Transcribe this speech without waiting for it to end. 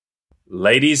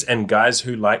ladies and guys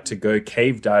who like to go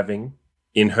cave diving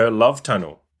in her love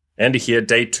tunnel. Andy here,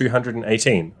 day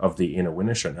 218 of the Inner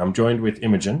Winner Show. I'm joined with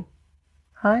Imogen.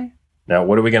 Hi. Now,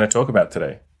 what are we going to talk about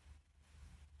today?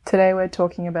 Today we're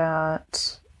talking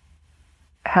about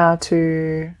how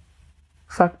to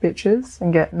fuck bitches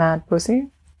and get mad pussy.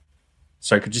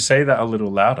 So could you say that a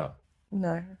little louder?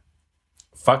 No.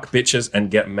 Fuck bitches and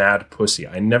get mad pussy.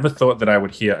 I never thought that I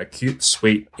would hear a cute,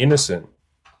 sweet, innocent,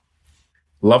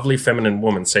 lovely feminine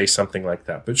woman say something like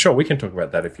that. But sure, we can talk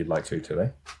about that if you'd like to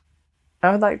today. I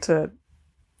would like to...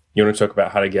 You want to talk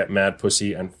about how to get mad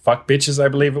pussy and fuck bitches, I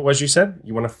believe it was you said?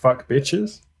 You want to fuck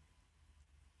bitches?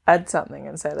 add something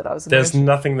and say that I was There's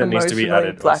nothing that needs to be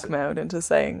added. Blackmailed into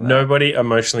saying that. Nobody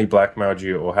emotionally blackmailed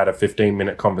you or had a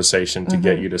 15-minute conversation to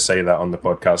get you to say that on the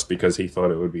podcast because he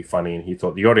thought it would be funny and he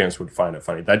thought the audience would find it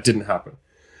funny. That didn't happen.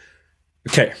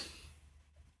 Okay.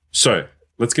 So,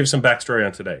 let's give some backstory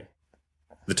on today.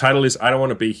 The title is I Don't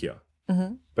Want to Be Here,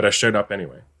 but I showed up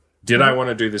anyway. Did I want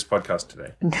to do this podcast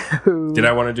today? No. Did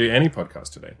I want to do any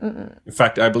podcast today? In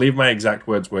fact, I believe my exact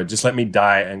words were, just let me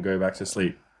die and go back to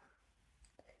sleep.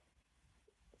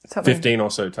 15 or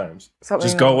so times.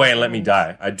 Just go away and let me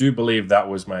die. I do believe that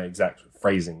was my exact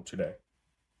phrasing today.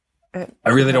 I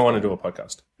really don't want to do a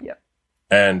podcast. Yeah.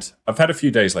 And I've had a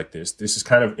few days like this. This is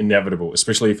kind of inevitable,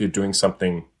 especially if you're doing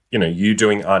something, you know, you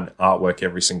doing artwork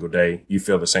every single day. You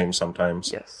feel the same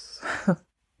sometimes. Yes.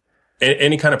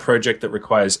 Any kind of project that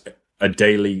requires a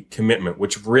daily commitment,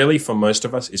 which really for most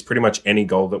of us is pretty much any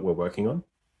goal that we're working on.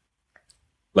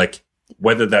 Like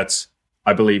whether that's,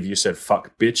 I believe you said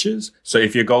fuck bitches. So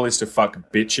if your goal is to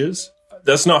fuck bitches,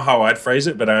 that's not how I'd phrase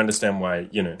it, but I understand why,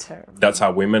 you know, that's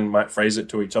how women might phrase it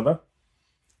to each other.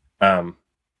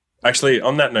 Actually,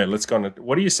 on that note, let's go on.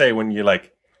 What do you say when you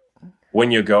when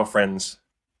your girlfriends,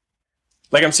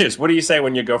 I'm serious, what do you say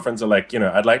when your girlfriends are like, you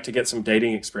know, I'd like to get some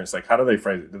dating experience? Like, how do they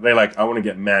phrase it? Do they I want to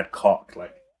get mad cock?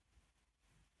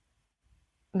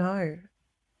 No.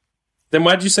 Then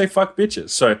why'd you say fuck bitches?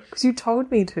 So because you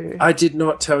told me to. I did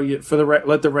not tell you.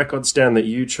 Let the record stand that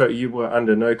you were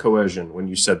under no coercion when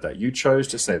you said that. You chose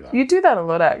to say that. You do that a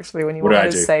lot, actually, when you What want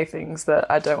do to I do? say things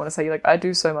that I don't want to say. You're like, I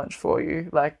do so much for you.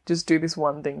 Like, just do this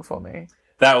one thing for me.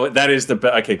 That is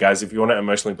the okay, guys. If you want to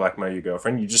emotionally blackmail your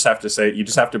girlfriend, you just have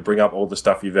to bring up all the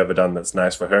stuff you've ever done that's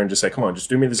nice for her, and just say, "Come on, just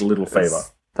do me this little favor."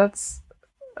 That's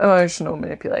emotional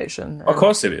manipulation. Of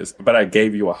course it is, but I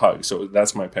gave you a hug, so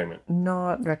that's my payment.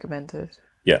 Not recommended.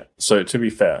 Yeah. So to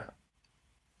be fair,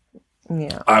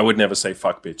 Yeah. I would never say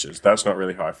fuck bitches. That's not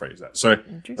really how I phrase that. So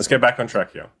let's get back on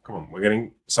track here. Come on, we're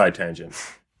getting side tangent.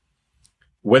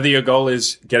 Whether your goal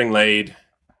is getting laid,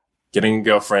 getting a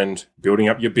girlfriend, building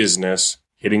up your business,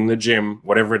 hitting the gym,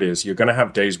 whatever it is, you're going to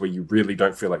have days where you really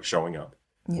don't feel like showing up,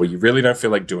 where you really don't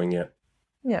feel like doing it.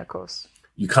 Yeah, of course.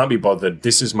 You can't be bothered.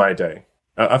 This is my day.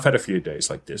 I've had a few days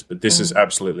like this, but this is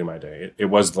absolutely my day. It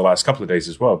was the last couple of days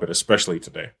as well, but especially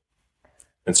today.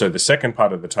 And so the second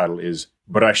part of the title is,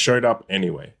 but I showed up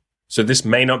anyway. So this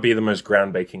may not be the most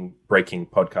groundbreaking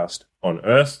podcast on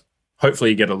earth.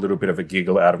 Hopefully you get a little bit of a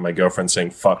giggle out of my girlfriend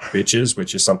saying fuck bitches,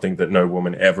 which is something that no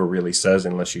woman ever really says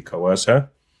unless you coerce her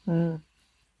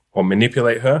or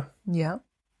manipulate her. Yeah.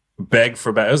 Beg for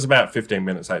it was about 15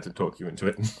 minutes I had to talk you into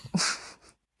it. And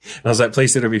I was like,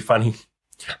 please, it'll be funny.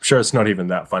 I'm sure it's not even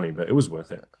that funny, but it was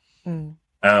worth it. And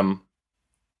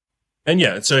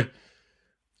yeah,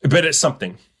 but it's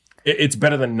something. It's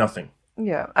better than nothing.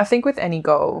 Yeah. I think with any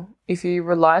goal, if you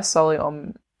rely solely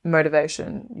on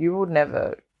motivation, you will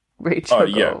never reach your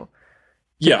goal.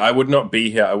 Yeah, I would not be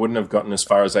here. I wouldn't have gotten as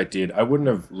far as I did. I wouldn't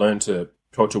have learned to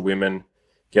talk to women,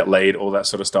 get laid, all that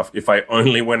sort of stuff, if I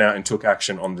only went out and took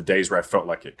action on the days where I felt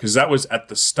like it. Because that was at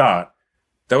the start.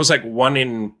 That was 1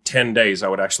 in 10 days I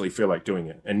would actually feel like doing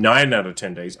it. And 9 out of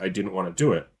 10 days I didn't want to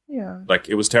do it. Yeah.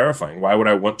 It was terrifying. Why would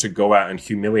I want to go out and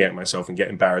humiliate myself and get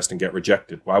embarrassed and get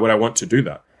rejected? Why would I want to do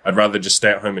that? I'd rather just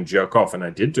stay at home and jerk off. And I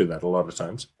did do that a lot of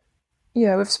times.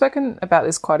 Yeah, we've spoken about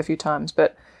this quite a few times,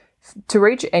 but to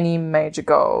reach any major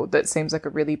goal that seems like a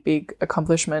really big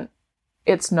accomplishment,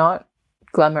 it's not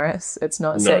glamorous. It's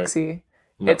not sexy.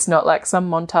 No. It's not like some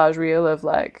montage reel of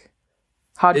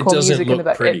hardcore music in the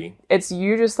back. It's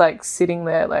you just sitting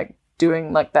there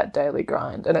doing that daily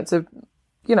grind, and it's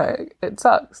it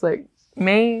sucks.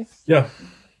 Me, yeah,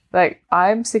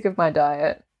 I'm sick of my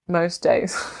diet most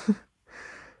days.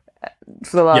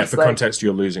 For the last for context,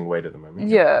 you're losing weight at the moment.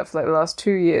 Yeah, for the last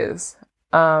 2 years.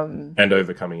 And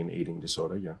overcoming an eating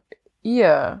disorder. Yeah.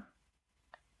 Yeah.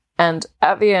 And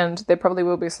at the end, there probably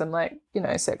will be some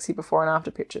sexy before and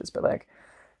after pictures, but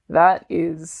that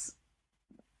is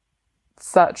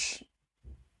such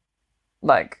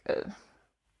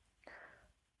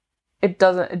it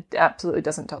absolutely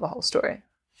doesn't tell the whole story.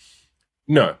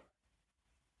 No,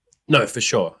 for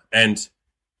sure. And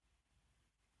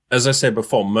as I said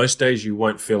before, most days you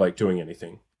won't feel like doing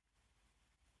anything.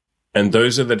 And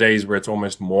those are the days where it's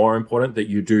almost more important that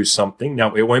you do something.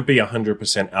 Now, it won't be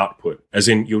 100% output, as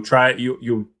in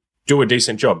you'll do a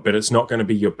decent job, but it's not going to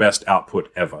be your best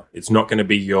output ever. It's not going to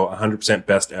be your 100%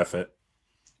 best effort.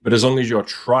 But as long as you're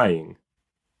trying,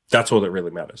 that's all that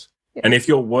really matters. Yeah. And if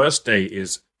your worst day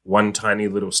is one tiny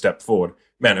little step forward,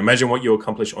 man, imagine what you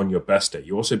accomplish on your best day.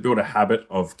 You also build a habit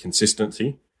of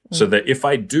consistency so that if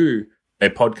I do a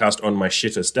podcast on my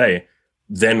shittest day,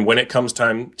 then when it comes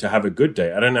time to have a good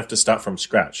day, I don't have to start from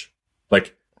scratch.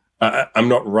 Like, I'm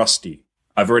not rusty.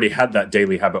 I've already had that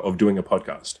daily habit of doing a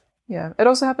podcast. Yeah. It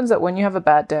also happens that when you have a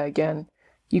bad day again,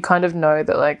 you kind of know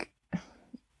that, like,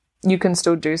 you can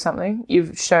still do something.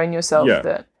 You've shown yourself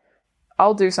that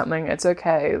I'll do something. It's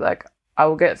okay. Like, I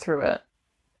will get through it.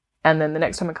 And then the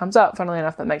next time it comes up, funnily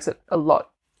enough, that makes it a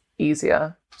lot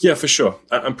easier. Yeah, for sure.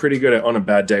 I'm pretty good at, on a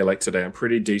bad day like today, I'm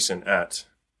pretty decent at,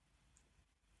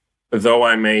 though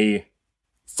I may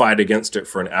fight against it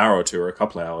for an hour or two or a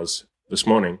couple of hours this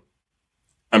morning,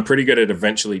 I'm pretty good at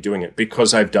eventually doing it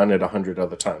because I've done it 100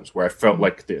 other times where I felt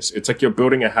like this. It's like you're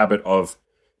building a habit of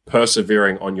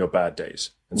persevering on your bad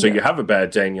days. And so you have a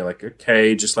bad day and you're like,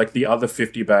 okay, just like the other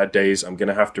 50 bad days, I'm going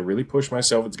to have to really push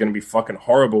myself. It's going to be fucking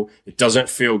horrible. It doesn't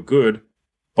feel good,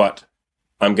 but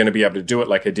I'm going to be able to do it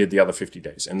like I did the other 50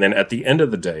 days. And then at the end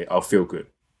of the day, I'll feel good.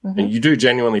 Mm-hmm. And you do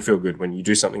genuinely feel good when you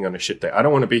do something on a shit day. I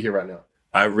don't want to be here right now.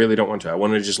 I really don't want to. I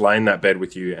want to just lie in that bed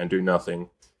with you and do nothing,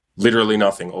 literally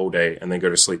nothing all day, and then go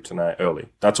to sleep tonight early.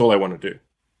 That's all I want to do.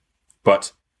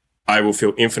 But I will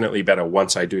feel infinitely better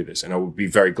once I do this, and I will be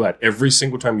very glad. Every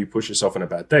single time you push yourself on a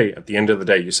bad day, at the end of the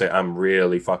day, you say, I'm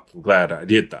really fucking glad I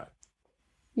did that.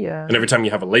 Yeah. And every time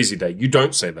you have a lazy day, you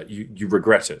don't say that. You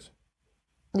regret it.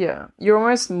 Yeah. You're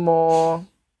almost more,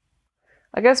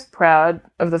 I guess, proud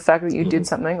of the fact that you did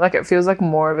something. Like, it feels like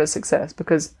more of a success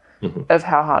because of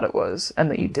how hard it was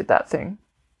and that you did that thing.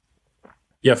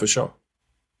 Yeah, for sure.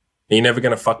 You're never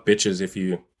going to fuck bitches if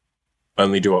you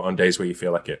only do it on days where you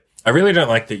feel like it. I really don't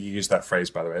like that you use that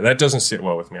phrase, by the way. That doesn't sit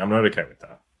well with me. I'm not okay with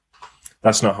that.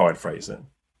 That's not how I'd phrase it.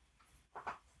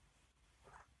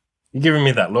 You're giving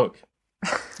me that look.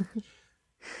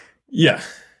 Yeah.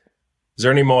 Is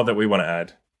there any more that we want to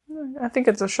add? I think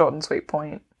it's a short and sweet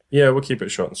point. Yeah, we'll keep it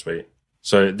short and sweet.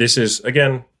 So this is,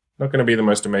 again, not going to be the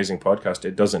most amazing podcast.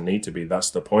 It doesn't need to be.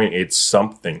 That's the point. It's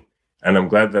something. And I'm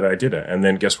glad that I did it. And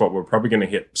then guess what? We're probably going to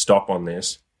hit stop on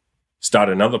this, start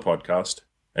another podcast,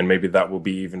 and maybe that will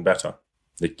be even better.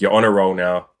 Like, you're on a roll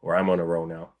now, or I'm on a roll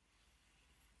now.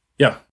 Yeah.